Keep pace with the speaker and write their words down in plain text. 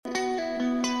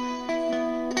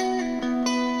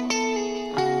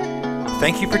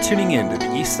Thank you for tuning in to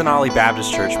the East Denali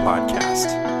Baptist Church podcast,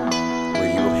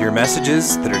 where you will hear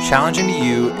messages that are challenging to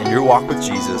you in your walk with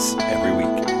Jesus every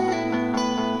week.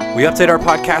 We update our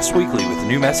podcast weekly with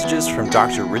new messages from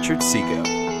Dr. Richard Seago.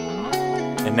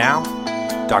 And now,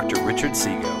 Dr. Richard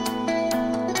Seago.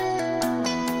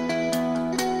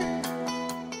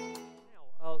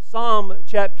 Psalm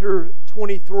chapter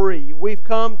 23. We've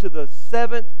come to the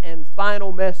seventh and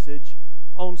final message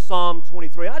on Psalm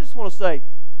 23. I just want to say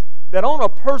that on a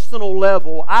personal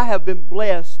level, I have been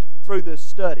blessed through this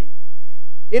study.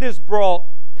 It has brought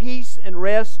peace and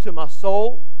rest to my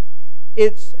soul.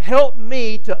 It's helped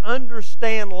me to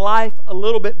understand life a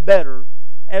little bit better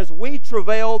as we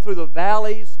travail through the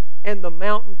valleys and the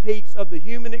mountain peaks of the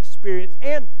human experience.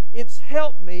 And it's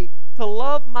helped me to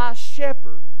love my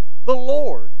shepherd, the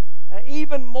Lord,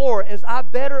 even more as I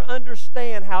better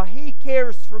understand how He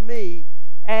cares for me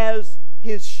as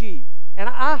His sheep. And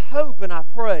I hope and I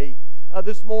pray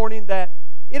this morning that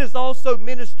it has also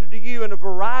ministered to you in a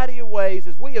variety of ways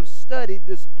as we have studied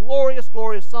this glorious,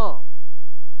 glorious psalm.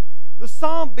 The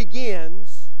psalm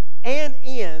begins and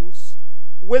ends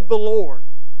with the Lord.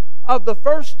 Of the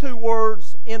first two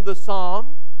words in the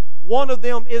psalm, one of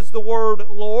them is the word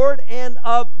Lord, and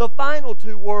of the final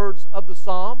two words of the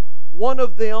psalm, one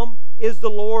of them is the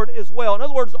Lord as well. In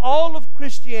other words, all of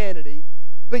Christianity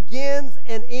begins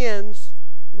and ends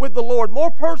with the Lord.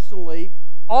 More personally,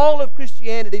 all of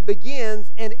Christianity begins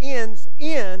and ends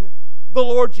in the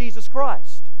Lord Jesus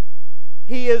Christ.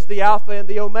 He is the Alpha and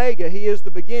the Omega. He is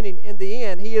the beginning and the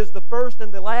end. He is the first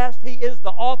and the last. He is the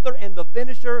author and the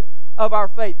finisher of our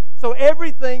faith. So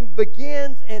everything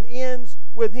begins and ends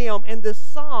with Him, and this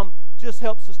psalm just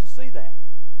helps us to see that.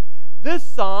 This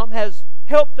psalm has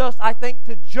helped us, I think,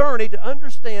 to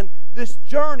understand this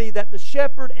journey that the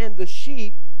shepherd and the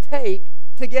sheep take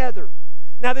together.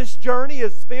 Now, this journey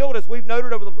is filled, as we've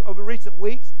noted over recent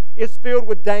weeks, it's filled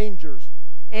with dangers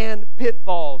and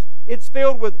pitfalls. It's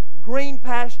filled with green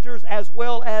pastures as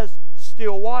well as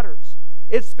still waters.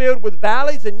 It's filled with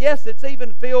valleys, and yes, it's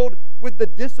even filled with the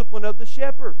discipline of the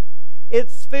shepherd.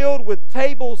 It's filled with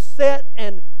tables set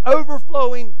and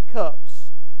overflowing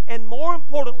cups. And more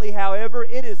importantly, however,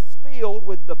 it is filled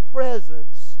with the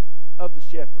presence of the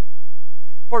shepherd.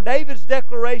 For David's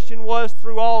declaration was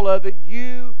through all of it,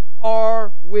 "You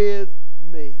are with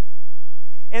me."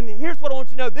 And here's what I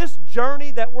want you to know. This journey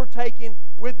that we're taking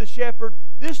with the shepherd,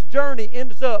 this journey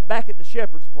ends up back at the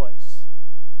shepherd's place.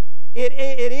 It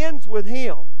ends with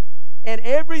Him. And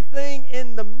everything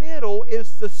in the middle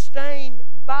is sustained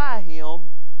by Him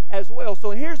as well.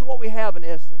 So here's what we have in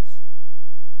essence.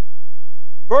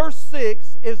 Verse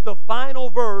 6 is the final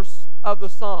verse of the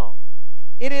psalm.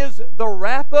 It is the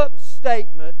wrap-up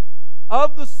statement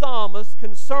of the psalmist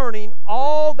concerning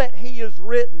all that he has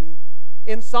written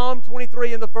in Psalm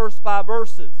 23 in the first 5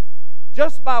 verses.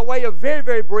 Just by way of very,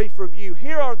 very brief review,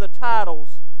 here are the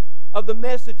titles of the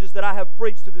messages that I have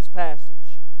preached to this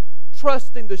passage.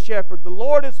 Trusting the shepherd. The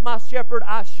Lord is my shepherd,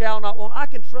 I shall not want. I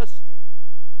can trust Him.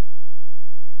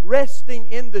 Resting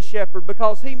in the shepherd,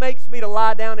 because He makes me to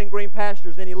lie down in green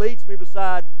pastures and He leads me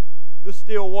beside the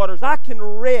still waters. I can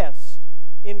rest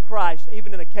in Christ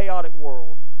even in a chaotic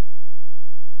world.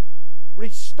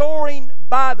 Restoring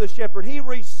by the shepherd. He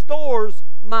restores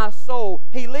my soul.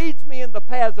 He leads me in the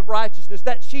paths of righteousness.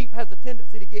 That sheep has a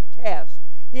tendency to get cast.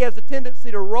 He has a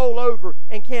tendency to roll over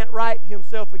and can't right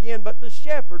himself again, but the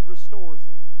shepherd restores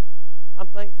him. I'm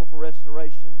thankful for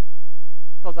restoration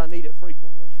because I need it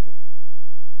frequently.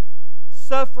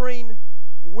 Suffering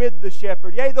with the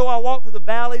shepherd. Yea, though I walk through the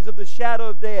valleys of the shadow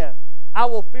of death, I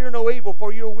will fear no evil,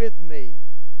 for you are with me.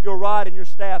 Your rod and your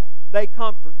staff, they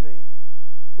comfort me.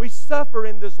 We suffer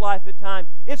in this life at times.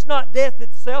 It's not death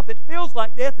itself. It feels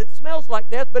like death. It smells like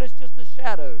death, but it's just a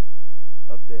shadow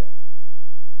of death.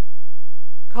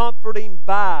 Comforting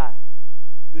by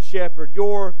the shepherd.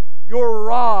 Your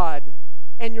rod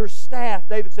and your staff,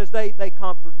 David says, they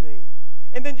comfort me.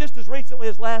 And then just as recently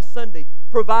as last Sunday,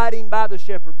 providing by the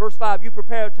shepherd. Verse 5, you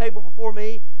prepare a table before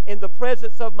me in the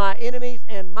presence of my enemies,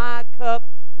 and my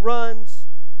cup runs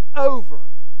over.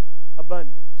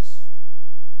 Abundance.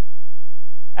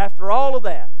 After all of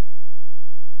that,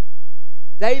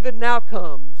 David now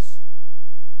comes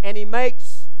and he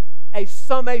makes a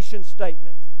summation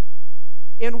statement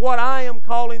in what I am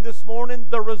calling this morning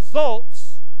the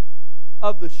results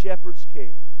of the shepherd's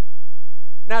care.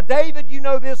 Now, David, you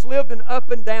know this, lived an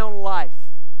up and down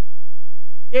life.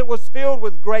 It was filled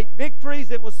with great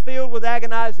victories. It was filled with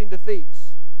agonizing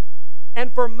defeats.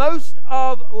 And for most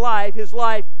of his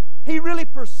life, he really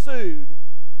pursued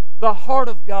the heart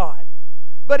of God.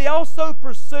 But he also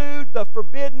pursued the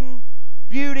forbidden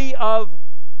beauty of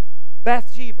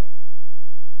Bathsheba.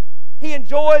 He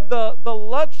enjoyed the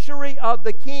luxury of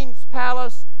the king's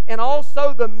palace and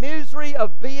also the misery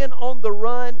of being on the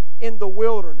run in the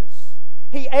wilderness.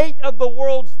 He ate of the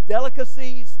world's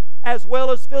delicacies as well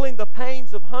as feeling the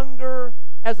pains of hunger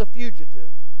as a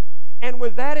fugitive. And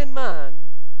with that in mind,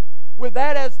 with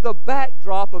that as the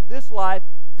backdrop of this life,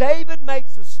 David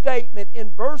makes a statement in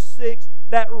verse 6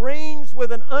 that rings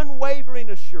with an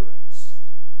unwavering assurance.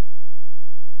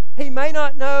 He may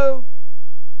not know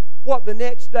what the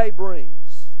next day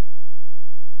brings.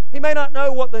 He may not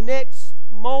know what the next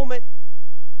moment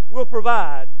will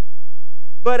provide.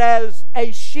 But as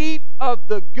a sheep of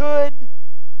the good,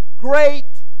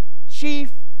 great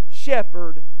chief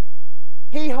shepherd,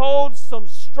 he holds some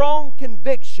strong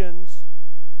convictions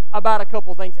about a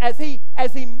couple things. As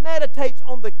he meditates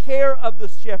on the care of the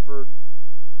shepherd,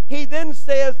 he then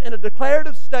says in a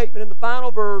declarative statement in the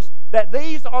final verse that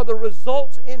these are the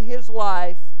results in his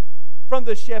life from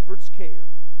the shepherd's care.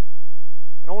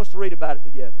 And I want us to read about it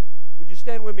together. Would you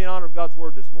stand with me in honor of God's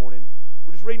Word this morning?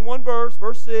 We're just reading one verse,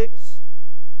 verse 6.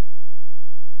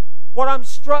 What I'm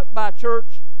struck by,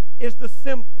 church, is the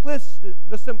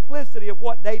simplicity of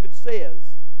what David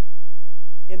says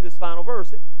in this final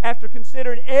verse. After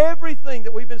considering everything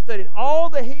that we've been studying, all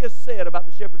that he has said about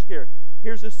the shepherd's care,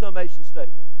 here's his summation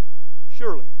statement.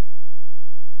 Surely,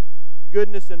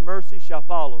 goodness and mercy shall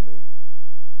follow me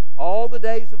all the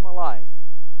days of my life,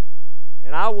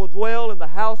 and I will dwell in the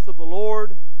house of the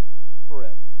Lord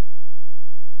forever.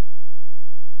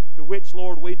 To which,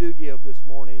 Lord, we do give this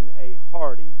morning a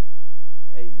hearty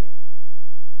amen.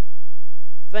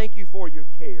 Thank you for your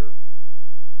care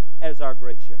as our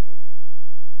great shepherd,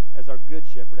 as our good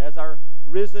shepherd, as our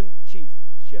risen chief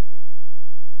shepherd.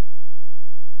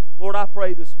 Lord, I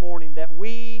pray this morning that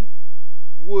we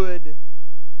would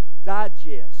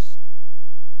digest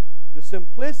the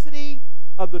simplicity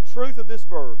of the truth of this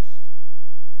verse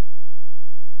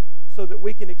so that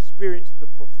we can experience the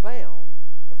profound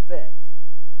effect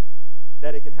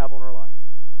that it can have on our life.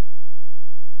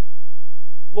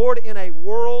 Lord, in a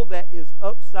world that is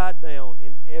upside down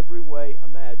in every way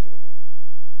imaginable,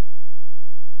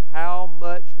 how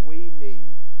much we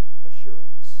need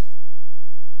assurance.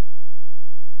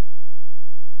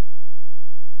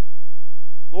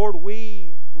 Lord,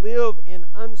 we live in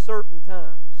uncertain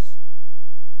times,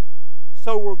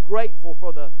 so we're grateful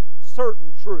for the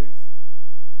certain truth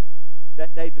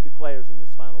that David declares in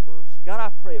this final verse. God, I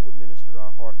pray it would minister to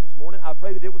our heart this morning. I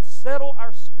pray that it would settle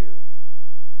our spirit.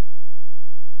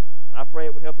 And I pray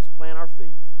it would help us plant our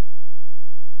feet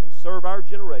and serve our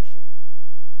generation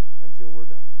until we're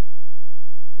done.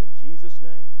 In Jesus'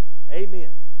 name,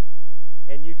 amen.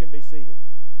 And you can be seated.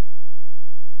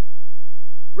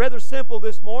 Rather simple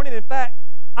this morning. In fact,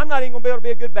 I'm not even going to be able to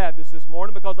be a good Baptist this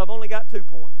morning because I've only got 2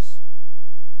 points.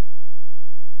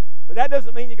 But that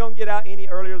doesn't mean you're going to get out any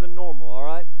earlier than normal, all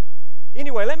right?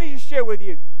 Anyway, let me just share with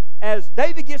you. As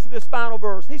David gets to this final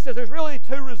verse, he says there's really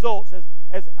 2 results.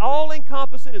 As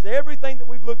all-encompassing as everything that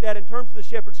we've looked at in terms of the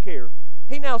shepherd's care,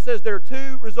 he now says there are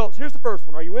 2 results. Here's the first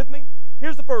one. Are you with me?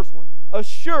 Here's the first one.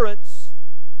 Assurance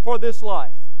for this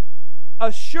life.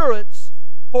 Assurance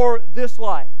for this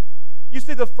life. You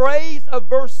see, the phrase of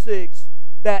verse 6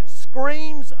 that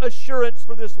screams assurance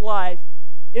for this life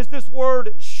is this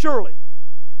word surely.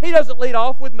 He doesn't lead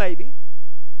off with maybe.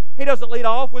 He doesn't lead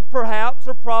off with perhaps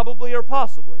or probably or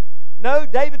possibly. No,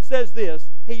 David says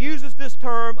this. He uses this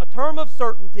term, a term of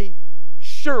certainty,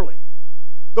 surely.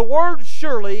 The word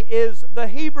surely is the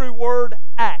Hebrew word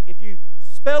ak. If you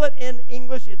spell it in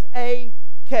English, it's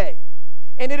A-K.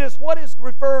 And it is what is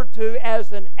referred to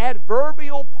as an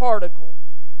adverbial particle.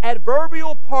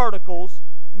 Adverbial particles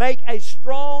make a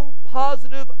strong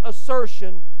positive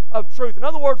assertion of truth. In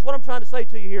other words, what I'm trying to say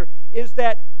to you here is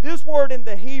that this word in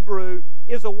the Hebrew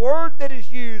is a word that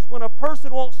is used when a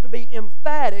person wants to be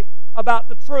emphatic about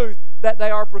the truth that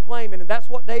they are proclaiming. And that's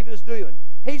what David is doing.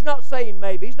 He's not saying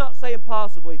maybe. He's not saying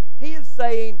possibly. He is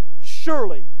saying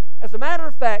surely. As a matter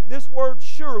of fact, this word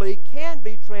surely can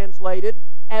be translated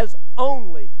as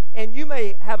only. And you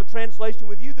may have a translation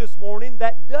with you this morning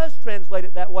that does translate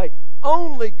it that way.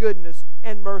 Only goodness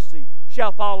and mercy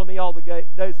shall follow me all the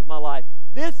days of my life.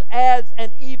 This adds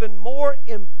an even more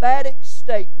emphatic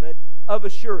statement of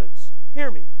assurance. Hear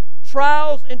me.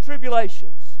 Trials and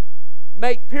tribulations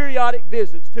make periodic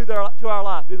visits to our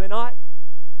life, do they not?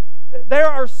 There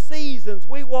are seasons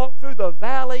we walk through the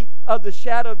valley of the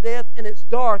shadow of death, and it's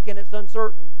dark and it's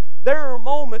uncertain. There are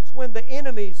moments when the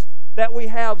enemies that we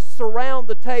have surround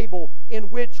the table in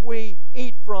which we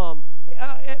eat from.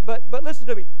 But listen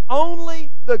to me.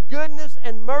 Only the goodness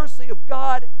and mercy of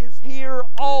God is here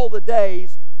all the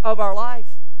days of our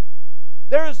life.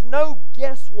 There is no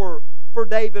guesswork for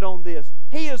David on this.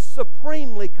 He is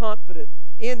supremely confident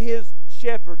in his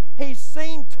shepherd. He's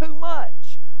seen too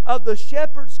much of the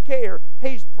shepherd's care.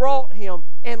 He's brought him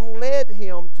and led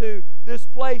him to this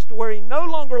place to where he no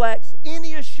longer lacks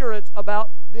any assurance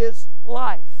about this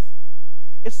life.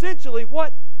 Essentially,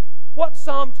 what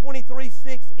Psalm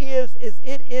 23:6 is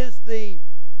it is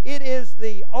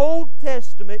the Old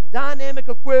Testament dynamic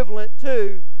equivalent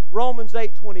to Romans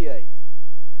 8:28.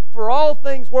 For all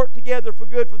things work together for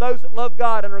good for those that love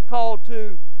God and are called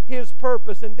to His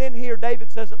purpose. And then here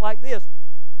David says it like this: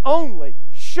 only,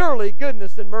 surely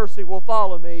goodness and mercy will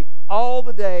follow me all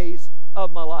the days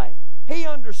of my life. He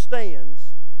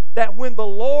understands that when the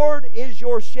Lord is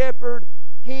your shepherd,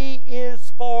 He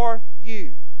is for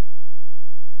you.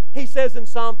 He says in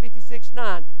Psalm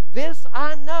 56:9, this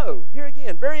I know, here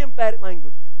again, very emphatic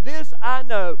language, this I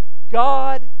know,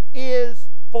 God is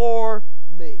for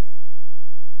me.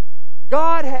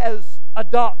 God has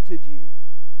adopted you.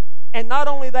 And not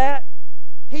only that,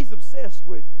 He's obsessed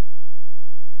with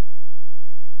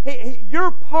you.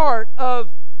 You're part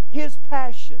of His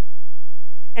passion.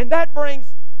 And that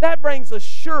brings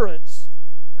assurance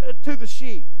to the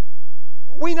sheep.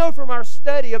 We know from our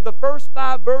study of the first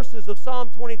 5 verses of Psalm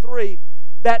 23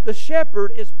 that the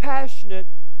shepherd is passionate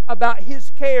about his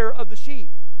care of the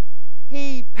sheep.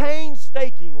 He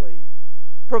painstakingly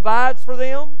provides for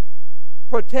them,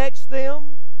 protects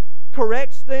them,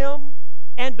 corrects them,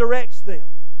 and directs them.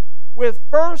 With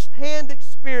first-hand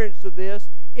experience of this,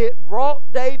 it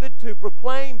brought David to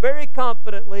proclaim very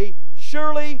confidently,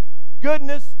 surely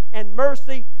goodness and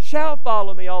mercy shall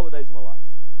follow me all the days of my life.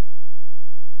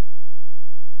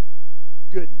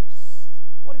 Goodness.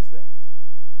 What is that?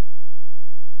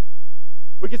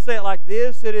 We could say it like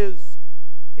this: it is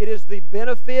the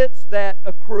benefits that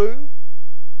accrue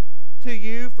to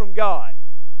you from God.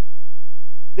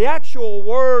 The actual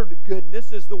word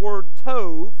goodness is the word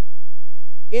tov.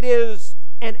 It is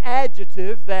an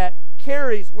adjective that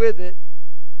carries with it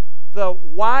the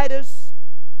widest,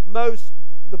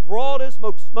 the broadest,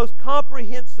 most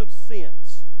comprehensive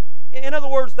sense. In other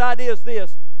words, the idea is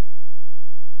this: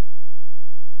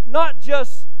 not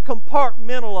just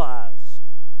compartmentalized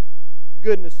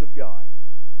goodness of God.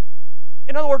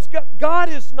 In other words, God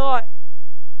is not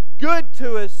good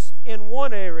to us in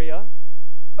one area,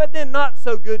 but then not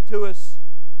so good to us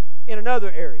in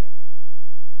another area.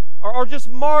 Or just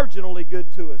marginally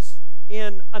good to us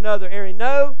in another area.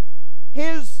 No,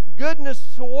 His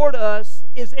goodness toward us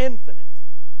is infinite.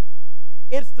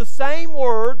 It's the same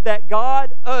word that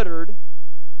God uttered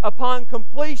upon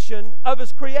completion of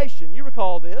His creation. You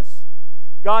recall this.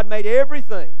 God made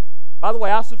everything. By the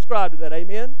way, I subscribe to that.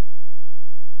 Amen?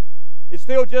 It's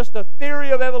still just a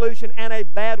theory of evolution, and a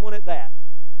bad one at that.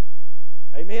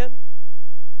 Amen?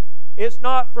 It's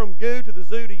not from goo to the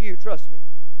zoo to you, trust me.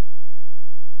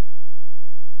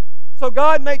 So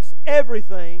God makes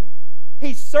everything.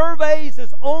 He surveys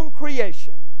His own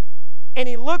creation, and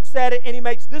He looks at it and He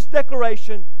makes this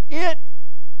declaration: it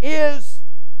is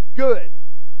good.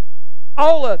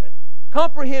 All of it,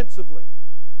 comprehensively.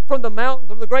 From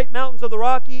the great mountains of the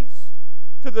Rockies,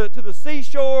 to the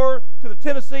seashore, to the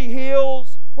Tennessee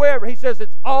hills, wherever. He says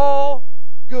it's all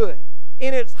good.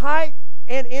 In its height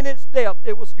and in its depth,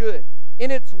 it was good. In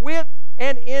its width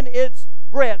and in its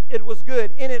breadth, it was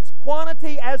good. In its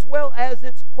quantity as well as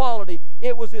its quality,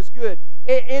 it was as good.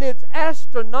 In its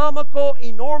astronomical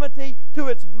enormity to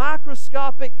its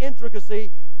microscopic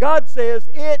intricacy, God says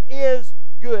it is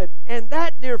good. And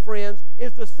that, dear friends,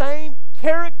 is the same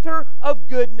character of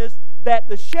goodness that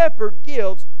the shepherd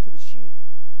gives to the sheep.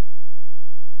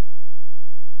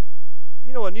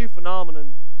 You know, a new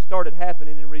phenomenon started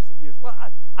happening in recent years. Well,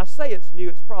 I say it's new,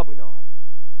 it's probably not.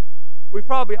 We've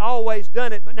probably always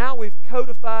done it, but now we've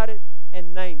codified it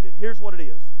and named it. Here's what it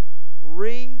is: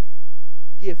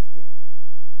 re-gifting.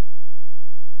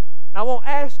 Now, I won't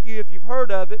ask you if you've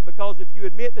heard of it, because if you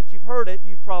admit that you've heard it,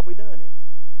 you've probably done it.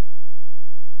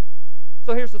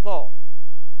 So here's the thought.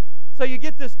 So you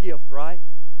get this gift, right?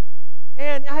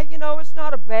 And, you know, it's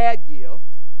not a bad gift,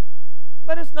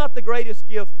 but it's not the greatest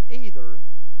gift either.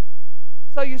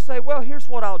 So you say, well, here's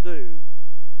what I'll do.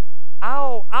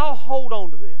 I'll hold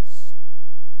on to this.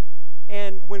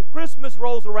 And when Christmas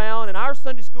rolls around and our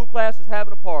Sunday school class is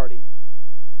having a party,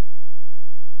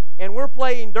 and we're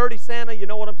playing Dirty Santa, you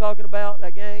know what I'm talking about,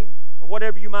 that game, or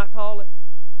whatever you might call it,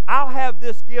 I'll have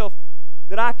this gift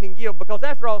that I can give, because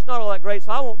after all, it's not all that great,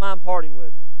 so I won't mind parting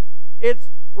with it. It's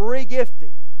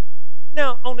re-gifting.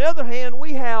 Now, on the other hand,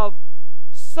 we have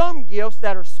some gifts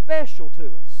that are special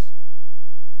to us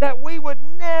that we would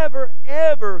never,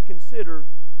 ever consider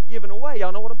giving away.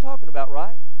 Y'all know what I'm talking about,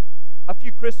 right? a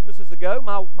few Christmases ago,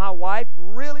 my wife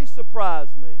really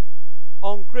surprised me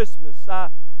on Christmas.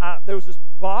 There was this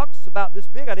box about this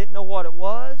big. I didn't know what it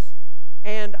was.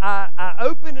 And I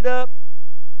opened it up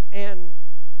and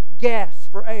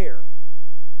gasped for air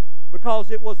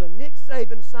because it was a Nick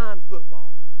Saban signed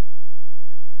football.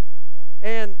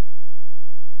 And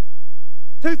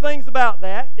two things about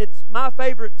that. It's my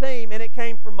favorite team, and it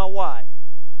came from my wife.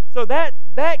 So that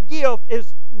gift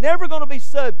is never going to be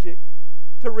subject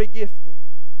to regifting.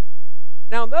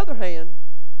 Now, on the other hand,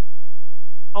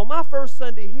 on my first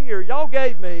Sunday here, y'all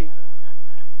gave me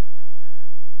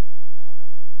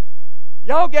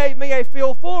a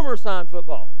Phil Fulmer signed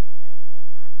football.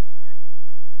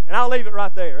 And I'll leave it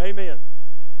right there. Amen.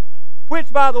 Which,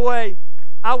 by the way,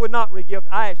 I would not regift.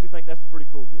 I actually think that's a pretty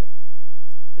cool gift.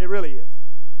 It really is.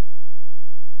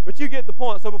 But you get the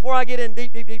point. So before I get in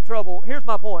deep trouble, here's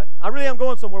my point. I really am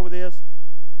going somewhere with this.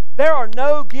 There are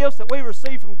no gifts that we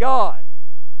receive from God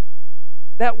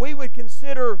that we would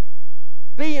consider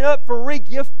being up for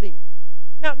regifting.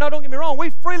 Now, don't get me wrong. We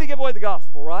freely give away the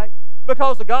gospel, right?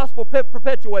 Because the gospel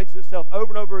perpetuates itself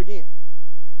over and over again.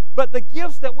 But the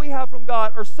gifts that we have from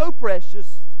God are so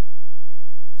precious,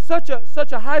 such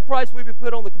a high price we would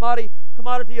put on the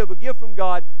commodity of a gift from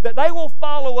God, that they will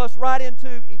follow us right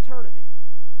into eternity.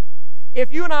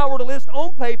 If you and I were to list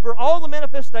on paper all the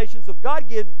manifestations of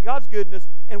God's goodness,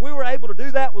 and we were able to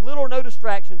do that with little or no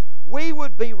distractions, we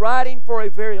would be riding for a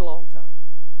very long time.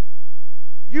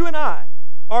 You and I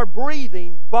are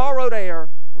breathing borrowed air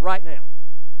right now.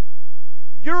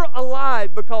 You're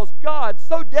alive because God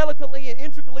so delicately and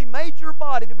intricately made your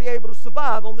body to be able to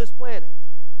survive on this planet.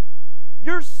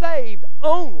 You're saved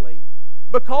only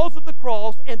because of the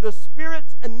cross and the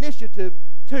Spirit's initiative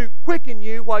to quicken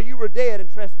you while you were dead in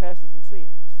trespasses and sins.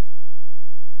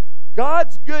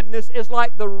 God's goodness is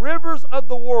like the rivers of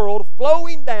the world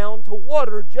flowing down to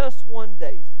water just one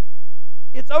daisy.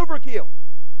 It's overkill.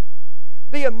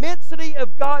 The immensity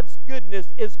of God's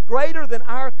goodness is greater than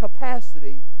our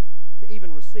capacity to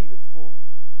even receive it fully.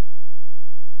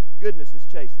 Goodness is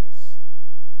chasteness.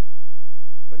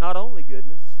 But not only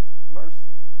goodness,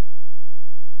 mercy.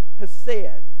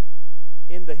 Hesed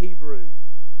in the Hebrew.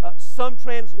 Some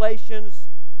translations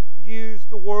use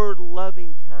the word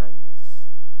loving kindness,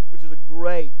 which is a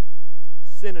great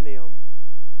synonym,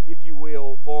 if you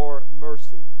will, for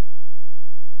mercy.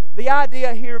 The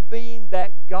idea here being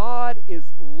that God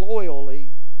is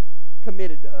loyally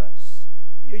committed to us.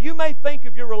 You may think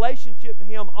of your relationship to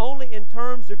Him only in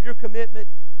terms of your commitment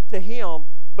to Him,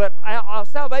 but our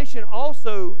salvation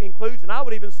also includes, and I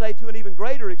would even say to an even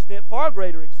greater extent, far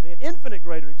greater extent, infinite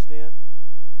greater extent,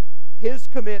 His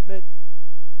commitment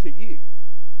to you.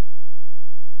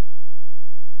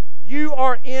 You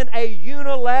are in a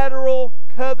unilateral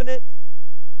covenant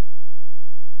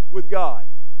with God.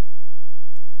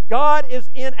 God is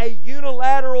in a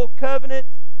unilateral covenant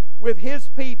with His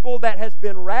people that has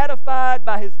been ratified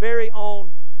by His very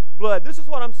own blood. This is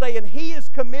what I'm saying. He is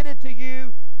committed to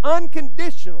you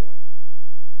unconditionally.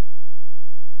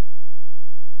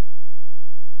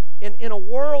 In a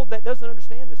world that doesn't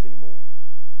understand this anymore,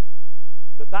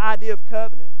 the idea of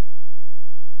covenant,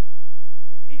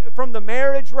 from the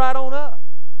marriage right on up,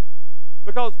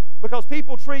 because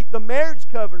people treat the marriage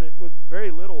covenant with very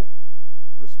little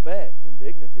respect and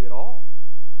dignity at all.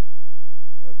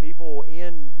 People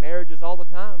in marriages all the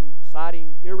time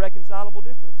citing irreconcilable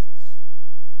differences.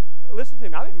 Listen to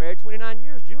me, I've been married 29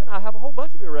 years. You and I have a whole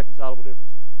bunch of irreconcilable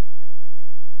differences.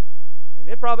 And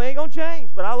it probably ain't going to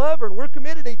change, but I love her and we're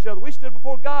committed to each other. We stood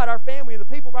before God, our family, and the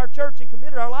people of our church and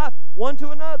committed our life one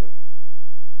to another.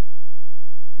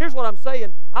 Here's what I'm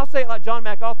saying. I'll say it like John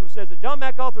MacArthur says it. John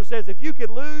MacArthur says, if you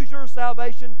could lose your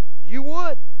salvation, you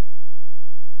would.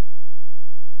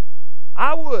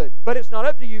 I would, but it's not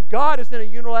up to you. God is in a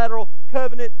unilateral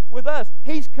covenant with us.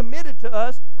 He's committed to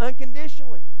us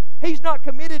unconditionally. He's not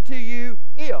committed to you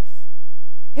if.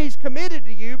 He's committed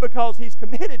to you because He's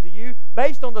committed to you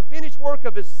based on the finished work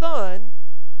of His Son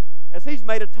as He's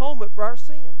made atonement for our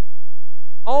sin.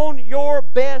 On your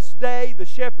best day, the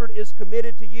shepherd is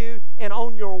committed to you, and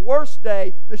on your worst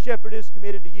day, the shepherd is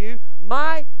committed to you.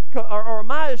 My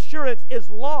assurance is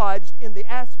lodged in the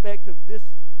aspect of this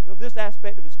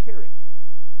aspect of His character.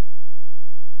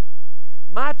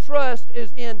 My trust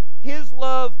is in His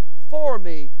love for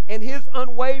me and His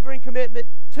unwavering commitment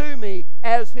to me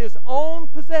as His own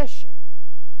possession.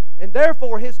 And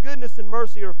therefore, His goodness and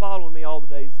mercy are following me all the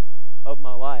days of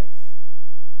my life.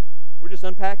 We're just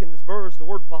unpacking this verse. The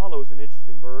word follow is an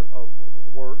interesting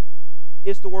word.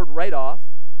 It's the word radaf.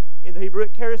 In the Hebrew,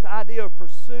 it carries the idea of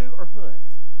pursue or hunt.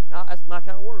 Now, that's my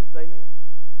kind of words. Amen.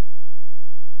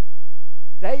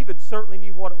 David certainly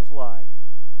knew what it was like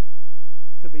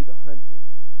to be the hunted.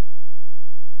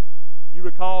 You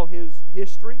recall his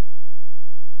history?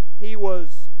 He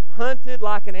was hunted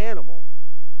like an animal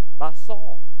by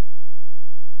Saul.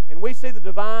 And we see the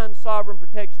divine sovereign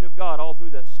protection of God all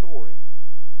through that story.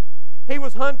 He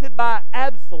was hunted by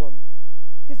Absalom,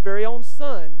 his very own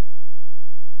son.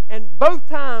 And both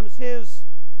times his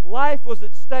life was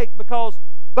at stake because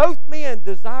both men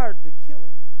desired to kill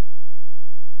him.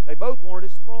 They both wanted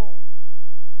his throne.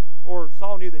 Or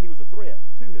Saul knew that he was a threat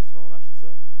to his throne, I should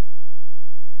say.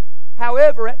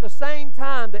 However, at the same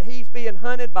time that he's being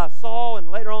hunted by Saul and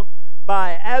later on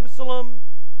by Absalom,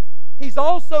 he's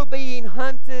also being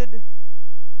hunted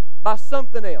by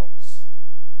something else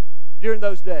during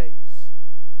those days.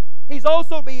 He's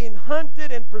also being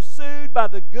hunted and pursued by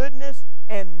the goodness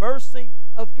and mercy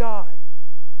of God.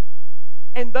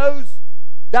 And those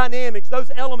dynamics,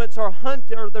 those elements are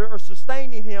hunting, or they're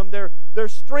sustaining him, they're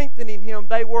strengthening him,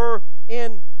 they were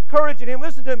encouraging him.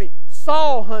 Listen to me,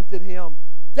 Saul hunted him,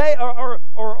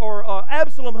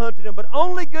 Absalom hunted him, but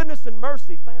only goodness and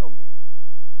mercy found him.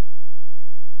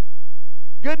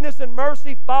 Goodness and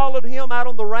mercy followed him out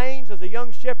on the range as a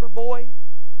young shepherd boy.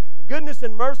 Goodness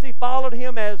and mercy followed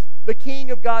him as the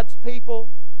king of God's people.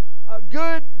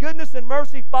 Goodness and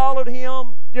mercy followed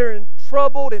him during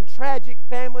troubled and tragic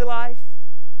family life.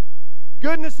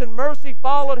 Goodness and mercy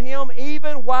followed him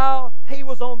even while he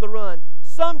was on the run.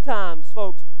 Sometimes,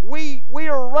 folks, we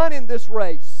are running this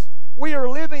race. We are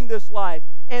living this life,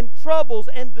 and troubles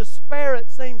and despair, it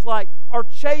seems like, are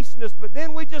chasing us, but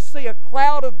then we just see a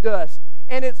cloud of dust.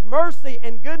 And it's mercy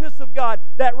and goodness of God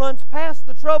that runs past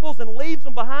the troubles and leaves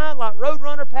them behind like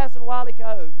Roadrunner passing Wile E.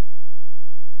 Coyote.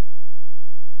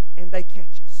 And they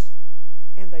catch us.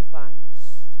 And they find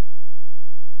us.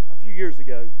 A few years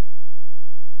ago,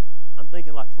 I'm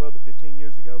thinking like 12 to 15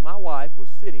 years ago, my wife was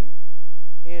sitting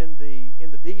in the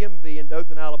DMV in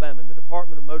Dothan, Alabama, in the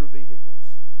Department of Motor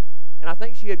Vehicles. And I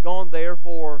think she had gone there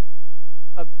for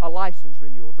a license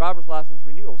renewal, driver's license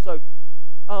renewal. So,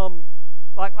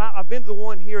 like I've been to the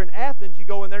one here in Athens. You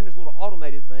go in there and there's a little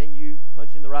automated thing. You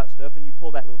punch in the right stuff and you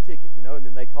pull that little ticket, and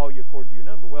then they call you according to your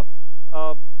number. Well,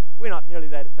 we're not nearly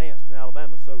that advanced in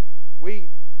Alabama, so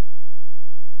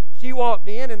she walked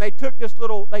in and they gave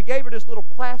her this little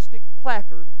plastic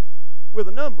placard with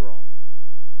a number on it.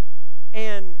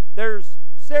 And there's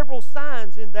several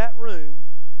signs in that room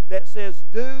that says,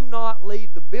 "Do not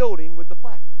leave the building with the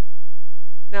placard."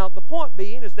 Now, the point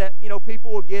being is that,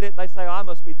 people will get it. They say, "Oh, I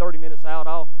must be 30 minutes out.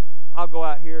 I'll go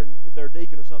out here," and if they're a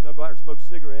deacon or something, they'll go out and smoke a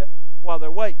cigarette while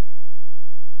they're waiting.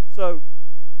 So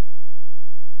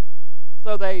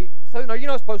you're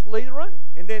not supposed to leave the room.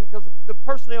 And then, because the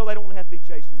personnel, they don't want to have to be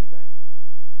chasing you down.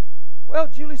 Well,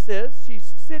 Julie says she's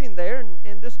sitting there,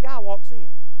 and this guy walks in.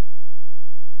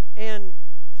 And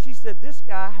she said this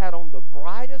guy had on the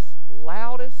brightest,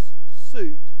 loudest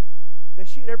suit that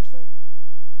she had ever seen.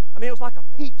 I mean, it was like a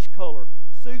peach color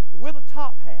suit with a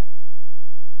top hat.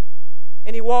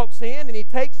 And he walks in and he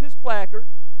takes his placard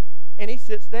and he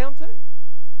sits down too.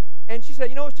 And she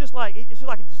said, it's just like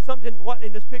something what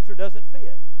in this picture doesn't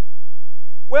fit.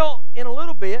 Well, in a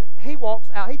little bit, he walks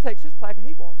out. He takes his placard.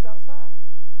 He walks outside.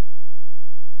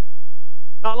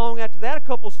 Not long after that, a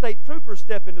couple of state troopers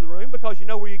step into the room because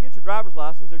where you get your driver's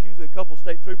license, there's usually a couple of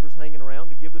state troopers hanging around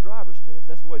to give the driver's test.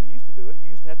 That's the way they used to do it. You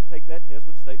used to have to take that test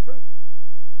with a state trooper.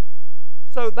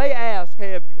 So they ask,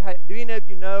 "Hey, do any of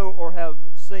you know or have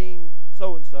seen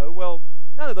so-and-so?" Well,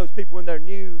 none of those people in there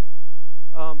knew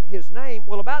his name.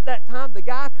 Well, about that time, the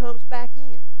guy comes back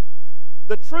in.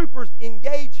 The troopers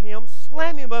engage him,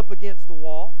 slam him up against the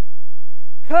wall,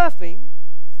 cuff him,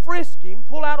 frisk him,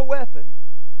 pull out a weapon,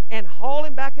 and haul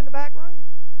him back in the back room.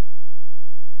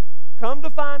 Come to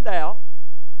find out,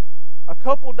 a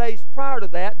couple days prior to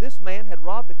that, this man had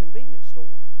robbed a convenience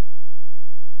store.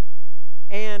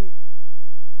 And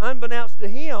unbeknownst to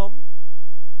him,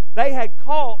 they had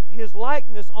caught his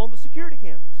likeness on the security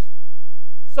cameras.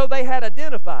 So they had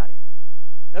identified him.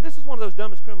 Now, this is one of those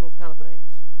dumbest criminals kind of things.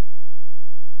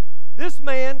 This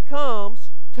man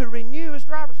comes to renew his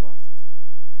driver's license.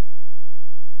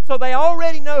 So they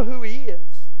already know who he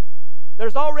is.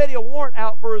 There's already a warrant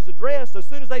out for his address. So as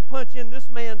soon as they punch in this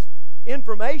man's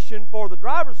information for the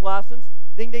driver's license,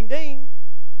 ding, ding, ding,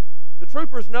 the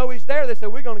troopers know he's there. They say,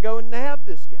 "We're going to go and nab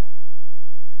this guy."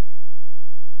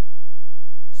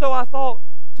 So I thought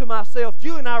to myself,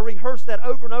 Julie and I rehearsed that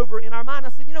over and over in our mind. I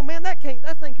said, man, that thing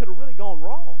could have really gone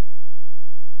wrong.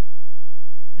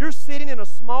 You're sitting in a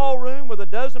small room with a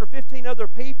dozen or 15 other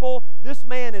people. This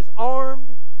man is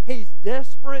armed. He's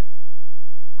desperate.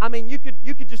 I mean, you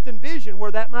could just envision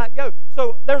where that might go.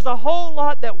 So there's a whole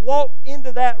lot that walked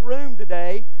into that room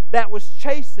today that was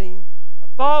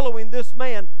following this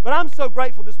man. But I'm so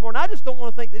grateful this morning. I just don't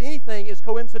want to think that anything is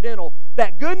coincidental.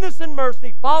 That goodness and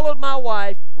mercy followed my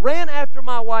wife, ran after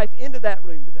my wife into that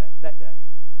room that day,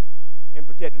 and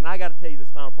protected. And I got to tell you this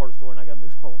final part of the story, and I got to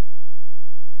move on.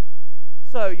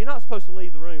 So you're not supposed to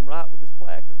leave the room, right, with this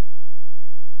placard.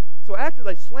 So after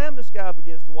they slam this guy up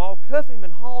against the wall, cuff him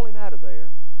and haul him out of there,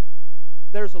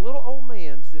 there's a little old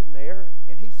man sitting there,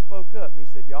 and he spoke up, and he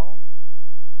said, y'all,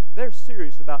 they're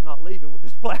serious about not leaving with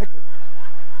this placard.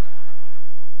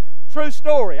 True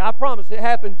story. I promise it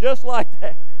happened just like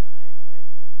that.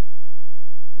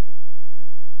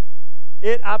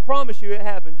 I promise you it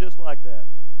happened just like that.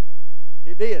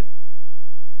 It did.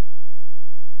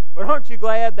 But aren't you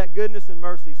glad that goodness and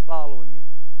mercy is following you?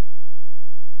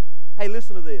 Hey,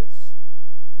 listen to this.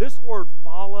 This word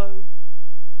follow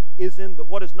is in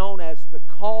what is known as the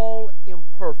call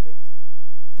imperfect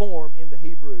form in the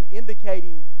Hebrew,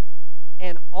 indicating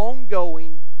an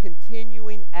ongoing,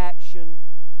 continuing action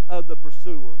of the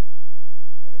pursuer.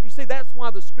 You see, that's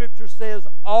why the Scripture says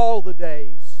all the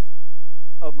days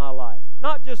of my life.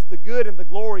 Not just the good and the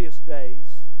glorious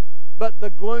days, but the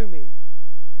gloomy,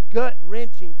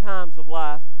 gut-wrenching times of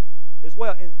life as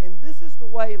well. And this is the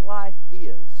way life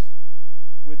is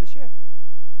with the shepherd.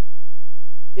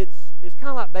 It's kind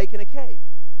of like baking a cake.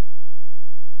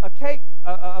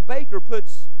 A baker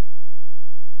puts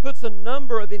a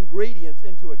number of ingredients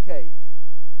into a cake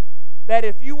that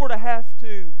if you were to have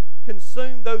to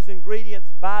consume those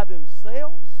ingredients by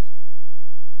themselves,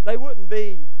 they wouldn't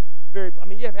be very... I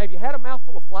mean, have you had a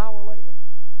mouthful of flour lately?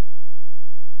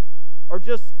 Or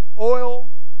just oil,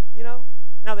 you know?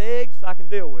 Now the eggs I can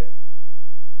deal with.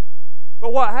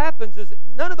 But what happens is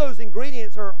none of those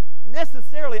ingredients are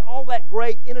necessarily all that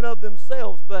great in and of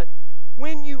themselves, but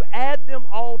when you add them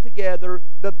all together,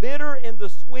 the bitter and the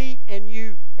sweet, and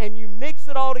you mix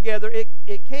it all together,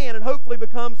 it can and hopefully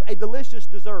becomes a delicious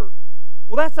dessert.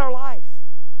 Well, that's our life.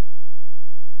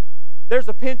 There's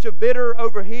a pinch of bitter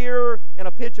over here and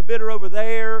a pinch of bitter over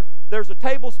there. There's a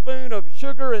tablespoon of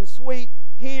sugar and sweet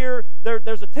here.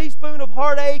 There's a teaspoon of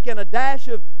heartache and a dash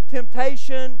of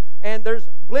temptation, and there's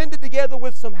blended together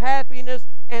with some happiness,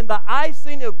 and the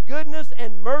icing of goodness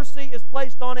and mercy is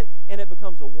placed on it, and it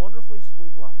becomes a wonderfully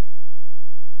sweet life.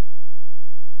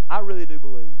 I really do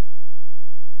believe,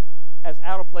 as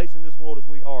out of place in this world as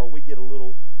we are, we get a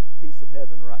little piece of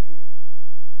heaven right here.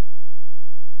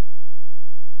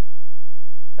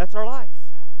 That's our life.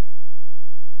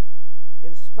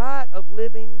 In spite of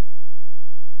living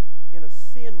in a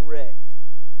sin-wrecked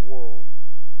world,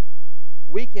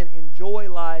 we can enjoy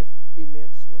life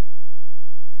immensely.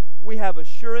 We have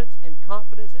assurance and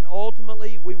confidence, and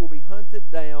ultimately we will be hunted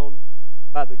down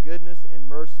by the goodness and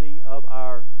mercy of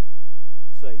our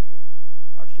Savior,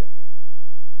 our shepherd.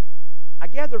 I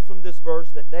gather from this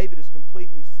verse that David is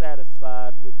completely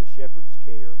satisfied with the shepherd's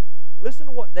care. Listen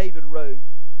to what David wrote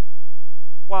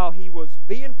while he was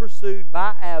being pursued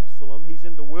by Absalom. He's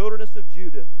in the wilderness of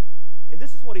Judah. And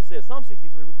this is what he says. Psalm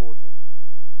 63 records it.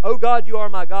 O God, you are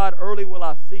my God. Early will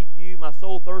I seek you. My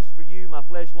soul thirsts for you. My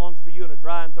flesh longs for you in a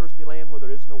dry and thirsty land where there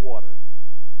is no water.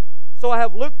 So I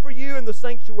have looked for you in the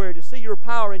sanctuary to see your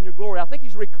power and your glory. I think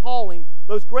he's recalling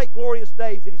those great glorious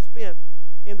days that he spent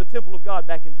in the temple of God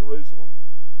back in Jerusalem.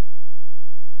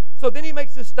 So then he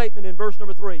makes this statement in verse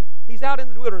number 3. He's out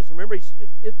in the wilderness. Remember, he's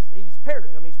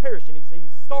perishing.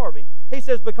 He's starving. He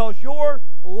says, because your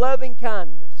loving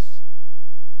kindness,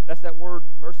 that's that word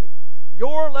mercy,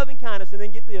 your loving kindness, and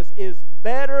then get this, is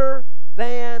better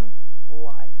than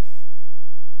life.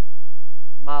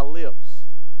 My lips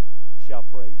shall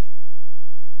praise you.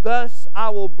 Thus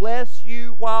I will bless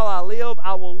you while I live.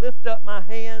 I will lift up my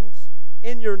hands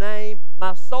in your name.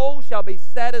 My soul shall be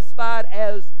satisfied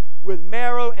as with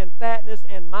marrow and fatness,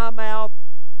 and my mouth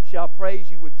shall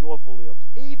praise you with joyful lips.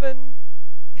 Even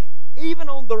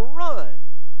on the run,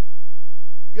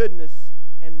 goodness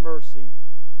and mercy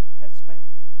has found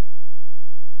him.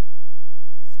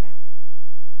 It's found him.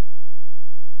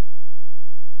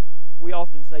 We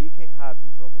often say you can't hide from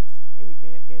troubles. And you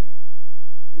can't, can you?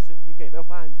 You can't. They'll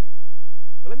find you.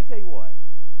 But let me tell you what.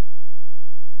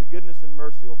 The goodness and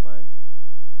mercy will find you.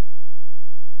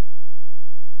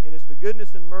 And it's the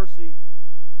goodness and mercy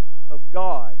of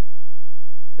God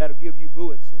that'll give you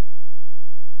buoyancy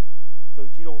so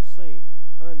that you don't sink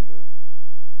under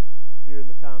during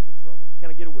the times of trouble.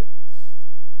 Can I get a witness?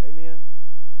 Amen?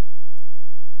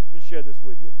 Let me share this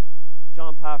with you.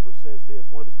 John Piper says this,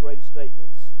 one of his greatest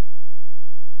statements.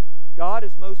 God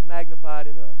is most magnified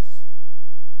in us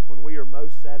when we are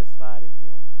most satisfied in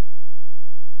Him.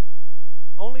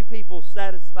 I only people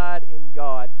satisfied in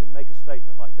God can make a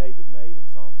statement like David made in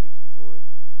Psalm 63.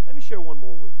 Let me share one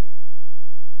more with you.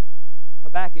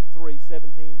 Habakkuk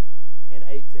 3:17 and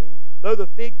 18. Though the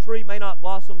fig tree may not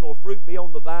blossom, nor fruit be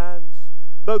on the vines,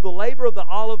 though the labor of the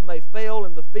olive may fail,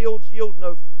 and the fields yield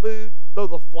no food, though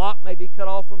the flock may be cut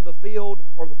off from the field,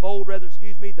 or the fold rather,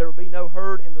 there will be no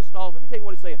herd in the stalls. Let me tell you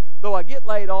what he's saying. Though I get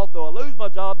laid off, though I lose my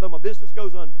job, though my business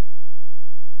goes under.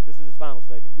 This is his final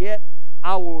statement. Yet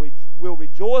I will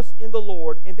rejoice in the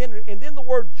Lord. And then the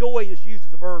word joy is used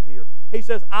as a verb here. He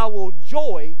says, I will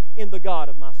joy in the God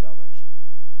of my salvation.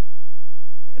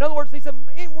 In other words, he said,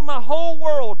 when my whole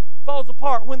world falls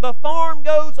apart, when the farm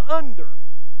goes under,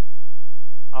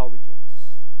 I'll rejoice.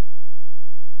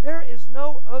 There is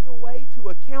no other way to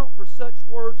account for such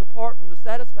words apart from the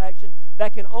satisfaction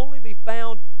that can only be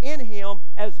found in Him,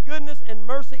 as goodness and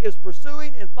mercy is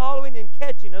pursuing and following and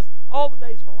catching us all the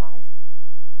days of our life.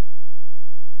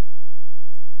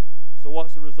 So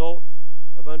what's the result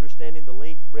of understanding the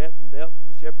length, breadth, and depth of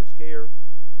the shepherd's care?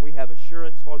 We have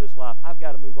assurance for this life. I've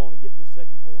got to move on and get to the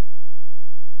second point.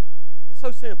 It's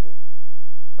so simple.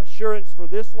 Assurance for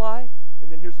this life,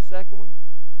 and then here's the second one,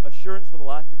 assurance for the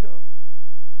life to come.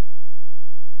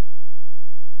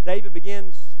 David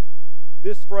begins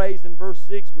this phrase in verse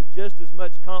 6 with just as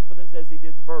much confidence as he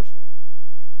did the first one.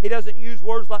 He doesn't use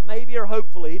words like maybe or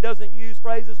hopefully. He doesn't use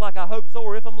phrases like I hope so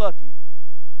or if I'm lucky.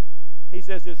 He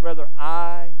says this, rather,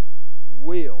 I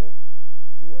will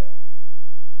dwell.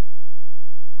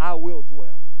 I will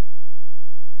dwell.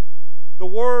 The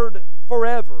word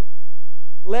forever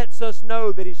lets us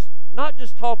know that he's not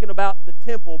just talking about the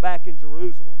temple back in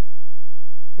Jerusalem.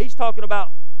 He's talking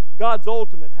about God's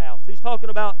ultimate house. He's talking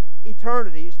about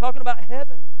eternity. He's talking about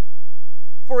heaven.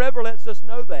 Forever lets us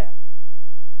know that.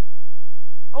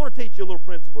 I want to teach you a little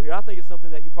principle here. I think it's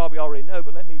something that you probably already know,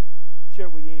 but let me share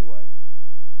it with you anyway.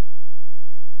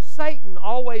 Satan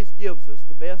always gives us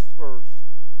the best first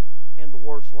and the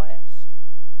worst last.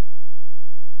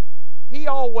 He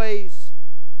always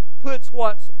puts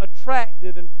what's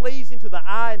attractive and pleasing to the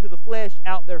eye and to the flesh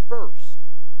out there first.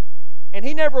 And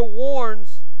he never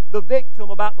warns the victim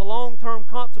about the long-term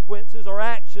consequences or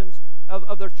actions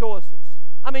of their choices.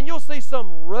 I mean, you'll see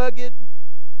some rugged,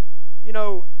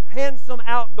 handsome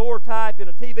outdoor type in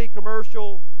a TV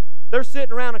commercial. They're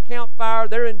sitting around a campfire.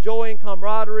 They're enjoying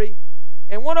camaraderie.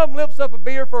 And one of them lifts up a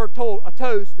beer for a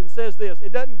toast and says this,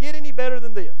 it doesn't get any better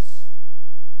than this.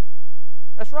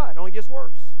 That's right, it only gets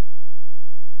worse.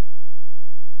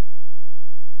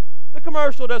 The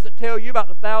commercial doesn't tell you about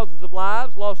the thousands of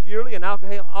lives lost yearly in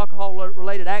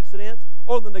alcohol-related accidents,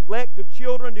 or the neglect of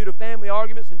children due to family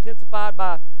arguments intensified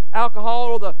by alcohol,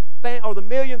 or the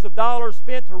millions of dollars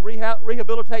spent to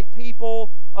rehabilitate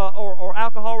people, or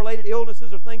alcohol-related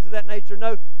illnesses or things of that nature.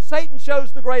 No, Satan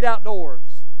shows the great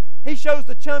outdoors. He shows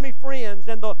the chummy friends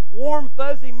and the warm,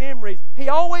 fuzzy memories. He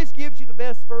always gives you the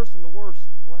best first and the worst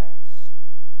last.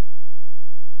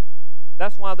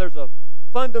 That's why there's a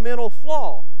fundamental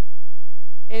flaw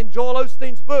in Joel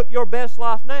Osteen's book, Your Best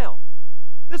Life Now.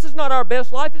 This is not our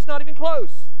best life. It's not even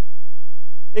close.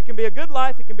 It can be a good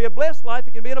life. It can be a blessed life.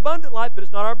 It can be an abundant life, but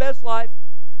it's not our best life.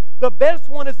 The best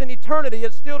one is in eternity.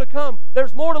 It's still to come.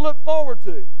 There's more to look forward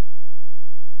to.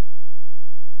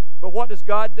 But what does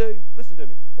God do? Listen to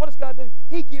me. What does God do?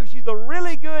 He gives you the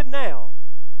really good now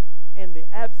and the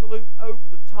absolute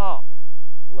over-the-top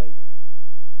later.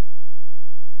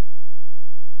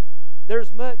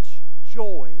 There's much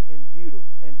joy and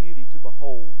beauty to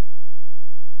behold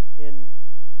in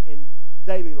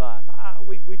daily life.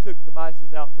 We took the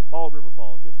Bices out to Bald River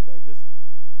Falls yesterday just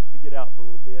to get out for a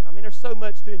little bit. I mean, there's so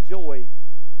much to enjoy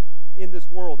in this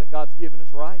world that God's given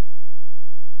us, right?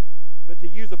 But to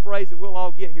use a phrase that we'll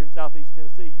all get here in Southeast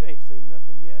Tennessee, you ain't seen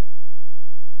nothing yet.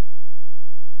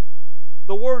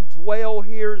 The word dwell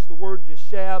here is the word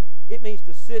yeshab. It means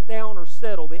to sit down or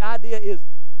settle. The idea is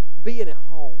being at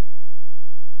home.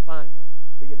 Finally,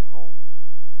 being at home.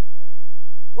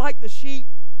 Like the sheep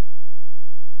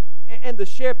and the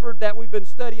shepherd that we've been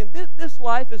studying, this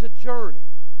life is a journey.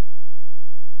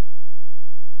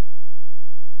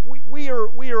 We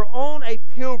are on a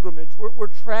pilgrimage. We're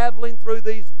traveling through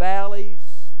these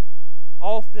valleys,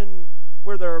 often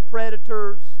where there are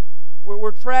predators.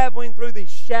 We're traveling through these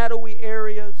shadowy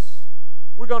areas.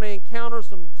 We're going to encounter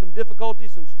some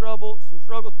difficulties, some struggles.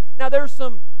 Now there's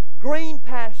some green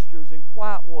pastures and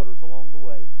quiet waters along the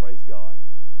way, praise God.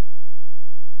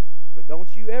 But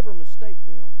don't you ever mistake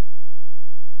them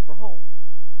for home.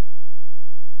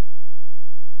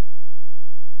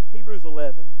 Hebrews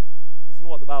 11. Listen to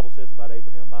what the Bible says about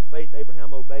Abraham. By faith,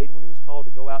 Abraham obeyed when he was called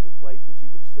to go out to the place which he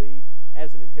would receive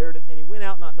as an inheritance, and he went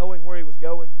out not knowing where he was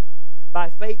going. By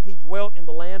faith he dwelt in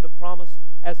the land of promise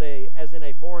as in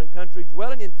a foreign country,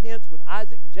 dwelling in tents with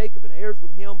Isaac and Jacob and heirs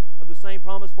with him of the same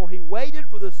promise. For he waited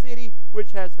for the city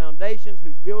which has foundations,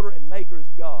 whose builder and maker is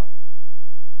God.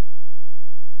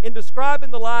 In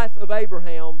describing the life of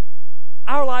Abraham,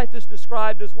 our life is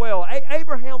described as well.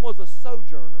 Abraham was a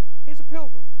sojourner. He's a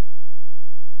pilgrim.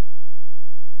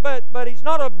 But he's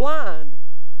not a blind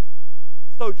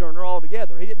sojourner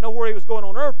altogether. He didn't know where he was going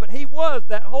on earth, but he was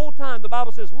that whole time, the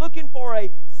Bible says, looking for a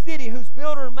city whose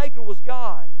builder and maker was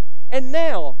God. And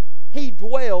now he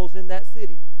dwells in that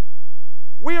city.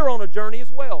 We are on a journey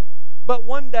as well. But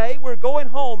one day we're going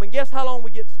home, and guess how long we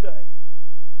get to stay?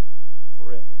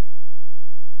 Forever.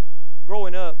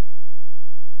 Growing up,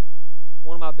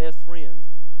 one of my best friends,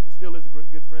 still is a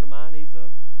good friend of mine,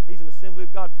 he's an Assembly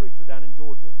of God preacher down in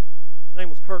Georgia. His name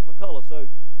was Kurt McCullough, so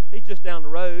he's just down the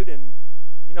road, and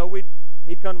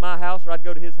he'd come to my house, or I'd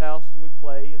go to his house, and we'd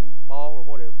play and ball or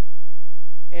whatever.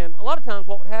 And a lot of times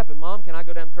what would happen, Mom, can I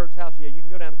go down to Kurt's house? Yeah, you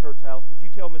can go down to Kurt's house, but you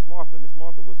tell Miss Martha. Miss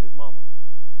Martha was his mama.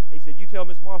 He said, you tell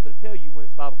Miss Martha to tell you when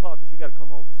it's 5 o'clock because you got to come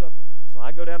home for supper. So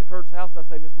I go down to Kurt's house, I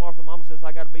say, Miss Martha, Mama says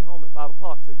I got to be home at 5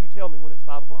 o'clock, so you tell me when it's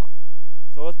 5 o'clock.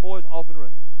 So us boys off and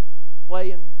running,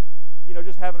 playing,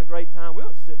 just having a great time. We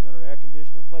weren't sitting under the air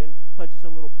conditioner punching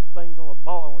some little things on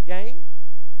a game.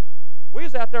 We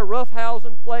was out there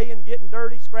roughhousing, playing, getting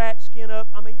dirty, scratch, skin up.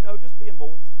 Just being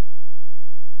boys.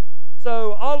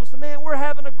 So all of a sudden, man, we're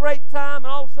having a great time, and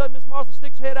all of a sudden Miss Martha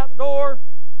sticks her head out the door.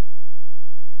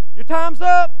 Your time's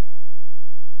up.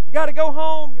 You got to go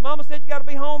home. Your mama said you got to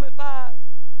be home at 5.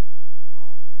 Oh,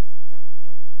 it's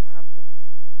 5 o'clock.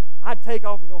 I'd take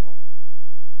off and go home.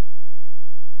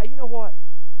 Hey, you know what?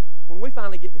 When we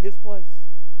finally get to his place,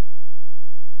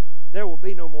 there will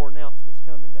be no more announcements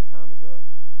coming that time is up.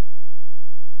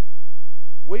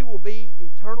 We will be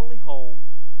eternally home,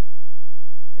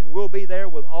 and we'll be there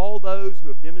with all those who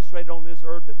have demonstrated on this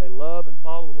earth that they love and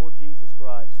follow the Lord Jesus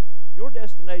Christ. Your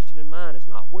destination and mine is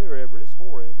not wherever, it's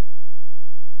forever.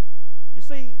 You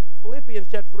see, Philippians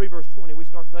chapter 3, verse 20, we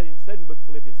start studying the book of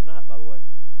Philippians tonight, by the way,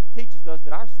 teaches us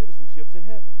that our citizenship's in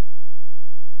heaven.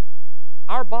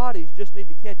 Our bodies just need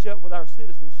to catch up with our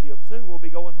citizenship. Soon we'll be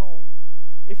going home.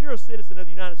 If you're a citizen of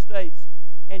the United States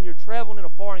and you're traveling in a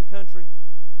foreign country,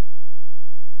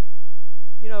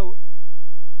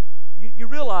 you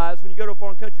realize when you go to a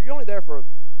foreign country, you're only there for a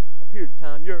period of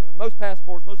time. Most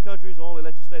passports, most countries will only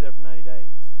let you stay there for 90 days.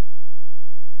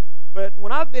 But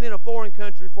when I've been in a foreign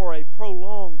country for a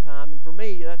prolonged time, and for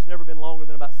me, that's never been longer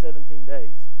than about 17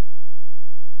 days,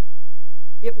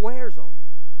 it wears on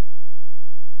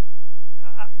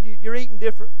you. You're eating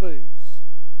different foods,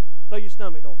 so your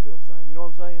stomach don't feel the same. You know what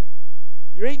I'm saying?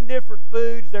 You're eating different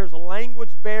foods. There's a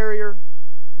language barrier.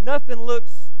 Nothing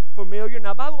looks familiar.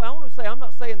 Now, by the way, I want to say, I'm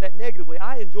not saying that negatively.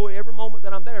 I enjoy every moment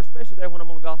that I'm there, especially there when I'm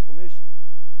on a gospel mission.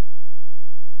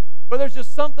 But there's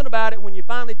just something about it when you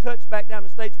finally touch back down the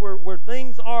States where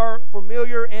things are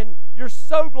familiar and you're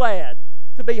so glad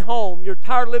to be home. You're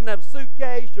tired of living out of a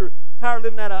suitcase. You're tired of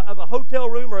living out of a hotel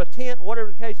room or a tent, or whatever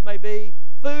the case may be.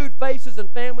 Food, faces, and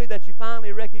family that you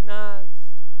finally recognize.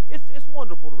 It's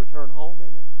wonderful to return home,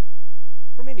 isn't it?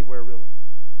 From anywhere, really.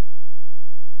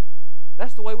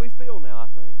 That's the way we feel now, I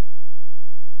think.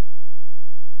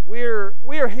 We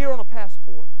are here on a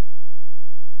passport.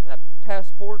 That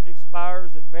passport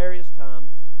expires at various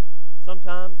times.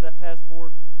 Sometimes that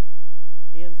passport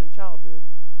ends in childhood.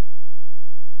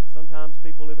 Sometimes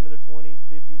people live into their 20s,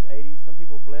 50s, 80s. Some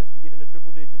people are blessed to get into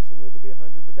triple digits and live to be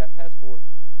 100, but that passport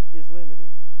is limited.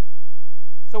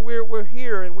 So we're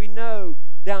here, and we know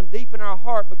down deep in our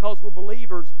heart, because we're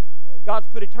believers, God's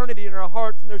put eternity in our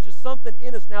hearts, and there's just something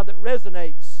in us now that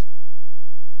resonates.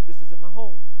 This isn't my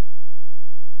home.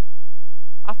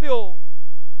 I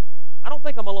don't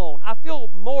think I'm alone. I feel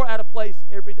more out of place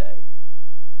every day.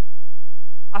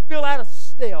 I feel out of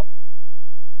step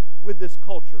with this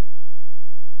culture.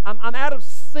 I'm out of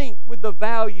sync with the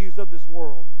values of this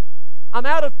world. I'm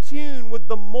out of tune with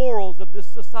the morals of this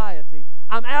society.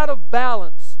 I'm out of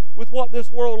balance with what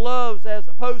this world loves as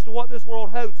opposed to what this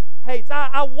world hates.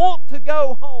 I want to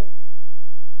go home.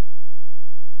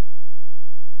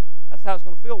 That's how it's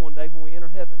going to feel one day when we enter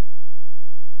heaven.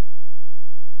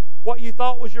 What you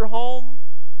thought was your home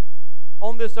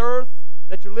on this earth,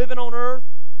 that you're living on earth,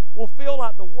 will feel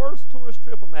like the worst tourist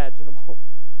trip imaginable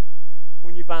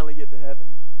when you finally get to heaven.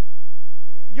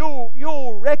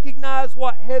 You'll recognize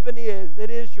what heaven is. It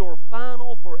is your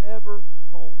final forever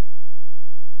home.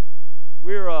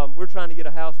 We're trying to get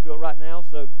a house built right now,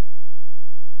 so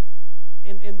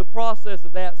in the process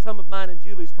of that, some of mine and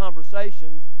Julie's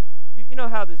conversations, you know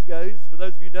how this goes. For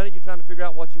those of you who've done it, you're trying to figure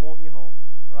out what you want in your home,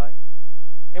 right?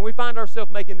 And we find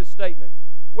ourselves making this statement,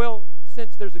 well,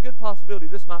 since there's a good possibility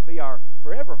this might be our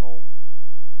forever home,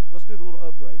 let's do the little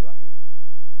upgrade right here.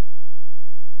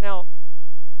 Now,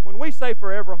 when we say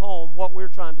forever home, what we're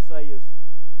trying to say is,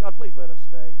 God, please let us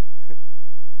stay.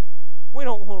 We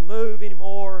don't want to move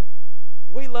anymore.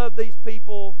 We love these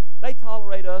people. They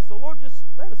tolerate us, so Lord, just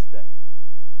let us stay.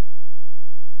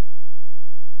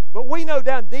 But we know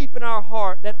down deep in our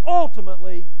heart that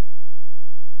ultimately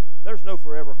there's no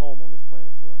forever home on this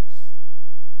planet for us.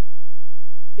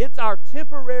 It's our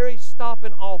temporary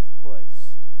stopping off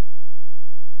place.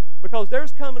 Because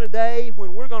there's coming a day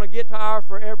when we're going to get to our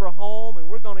forever home and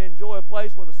we're going to enjoy a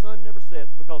place where the sun never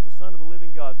sets, because the Son of the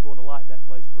living God is going to light that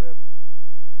place forever.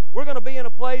 We're going to be in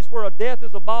a place where a death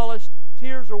is abolished,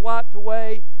 tears are wiped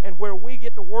away, and where we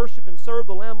get to worship and serve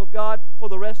the Lamb of God for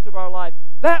the rest of our life.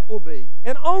 That will be,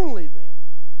 and only then,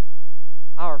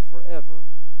 our forever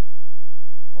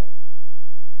home.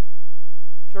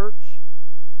 Church,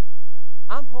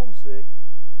 I'm homesick,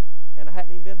 and I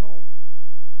hadn't even been home.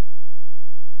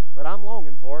 But I'm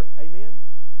longing for it, amen?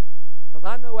 Because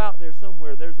I know out there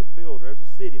somewhere there's a builder, there's a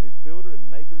city whose builder and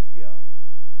maker is God.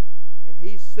 And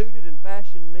He's suited and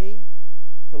fashioned me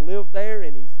to live there,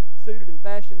 and He's suited and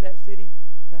fashioned that city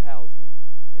to house me.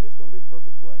 And it's going to be the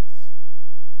perfect place.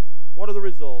 What are the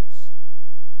results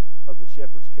of the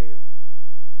shepherd's care?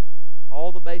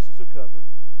 All the bases are covered.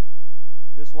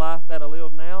 This life that I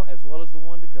live now, as well as the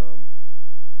one to come,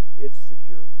 it's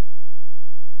secure.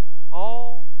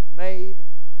 All made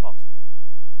possible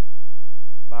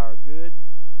by our good,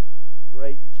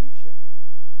 great, and chief shepherd,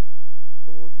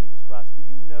 the Lord Jesus Christ. Do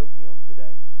you know Him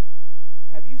today?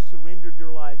 Have you surrendered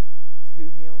your life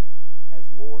to Him as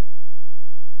Lord?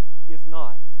 If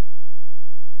not,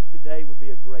 today would be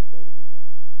a great day to do that.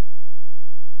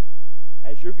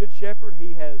 As your good shepherd,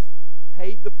 He has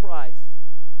paid the price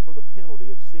for the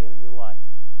penalty of sin in your life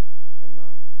and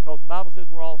mine. Because the Bible says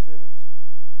we're all sinners,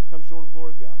 come short of the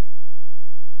glory of God.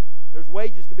 There's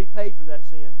wages to be paid for that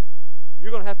sin.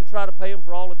 You're going to have to try to pay them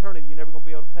for all eternity. You're never going to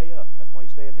be able to pay up. That's why you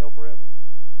stay in hell forever.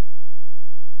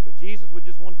 But Jesus, with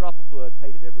just one drop of blood,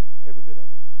 paid it, every bit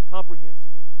of it,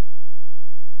 comprehensively.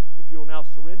 If you'll now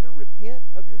surrender, repent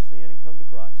of your sin, and come to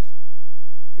Christ,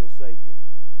 He'll save you.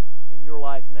 And your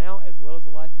life now, as well as the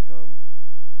life to come,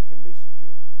 can be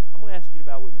secure. I'm going to ask you to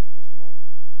bow with me for just a moment.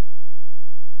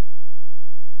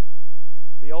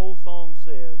 The old song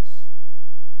says,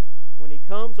 when He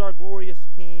comes, our glorious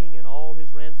King, and all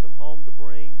His ransom home to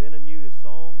bring, then anew His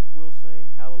song we'll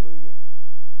sing, hallelujah,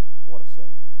 what a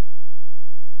Savior.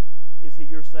 Is He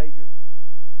your Savior?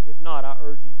 If not, I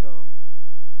urge you to come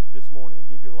this morning and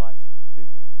give your life to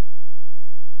Him.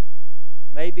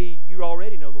 Maybe you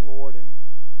already know the Lord and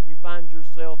you find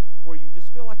yourself where you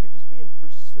just feel like you're just being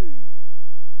pursued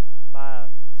by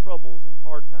troubles and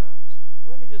hard times.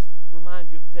 Well, let me just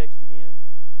remind you of the text again.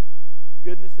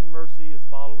 Goodness and mercy is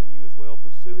following you as well,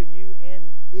 pursuing you,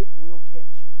 and it will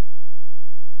catch you.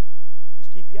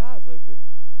 Just keep your eyes open,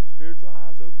 your spiritual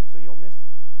eyes open, so you don't miss it.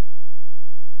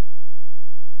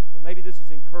 But maybe this has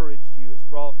encouraged you. It's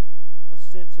brought a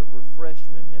sense of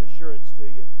refreshment and assurance to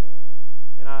you.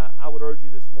 And I would urge you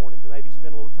this morning to maybe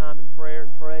spend a little time in prayer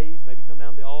and praise, maybe come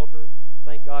down to the altar,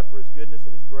 thank God for His goodness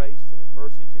and His grace and His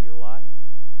mercy to your life.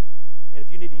 And if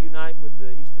you need to unite with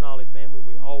the Easton Ollie family,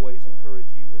 we always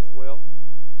encourage you as well.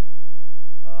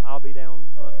 I'll be down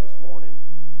front this morning.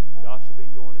 Josh will be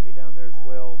joining me down there as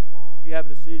well. If you have a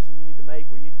decision you need to make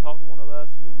where you need to talk to one of us,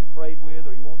 you need to be prayed with,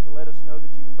 or you want to let us know that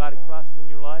you've invited Christ into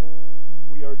your life,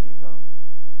 we urge you to come.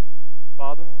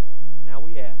 Father, now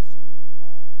we ask,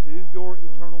 do your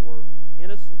eternal work in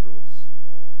us and through us.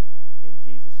 In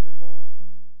Jesus' name.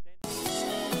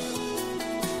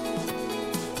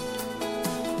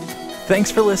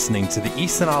 Thanks for listening to the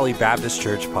Easton Ollie Baptist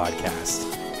Church podcast.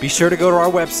 Be sure to go to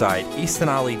our website,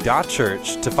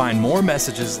 eastonollie.church, to find more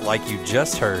messages like you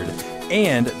just heard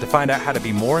and to find out how to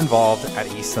be more involved at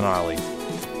Easton Ollie.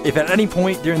 If at any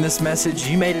point during this message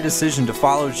you made a decision to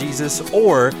follow Jesus,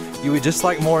 or you would just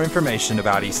like more information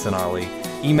about Easton Ollie,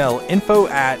 email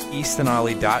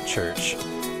info@eastonollie.church.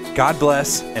 God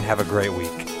bless and have a great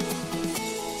week.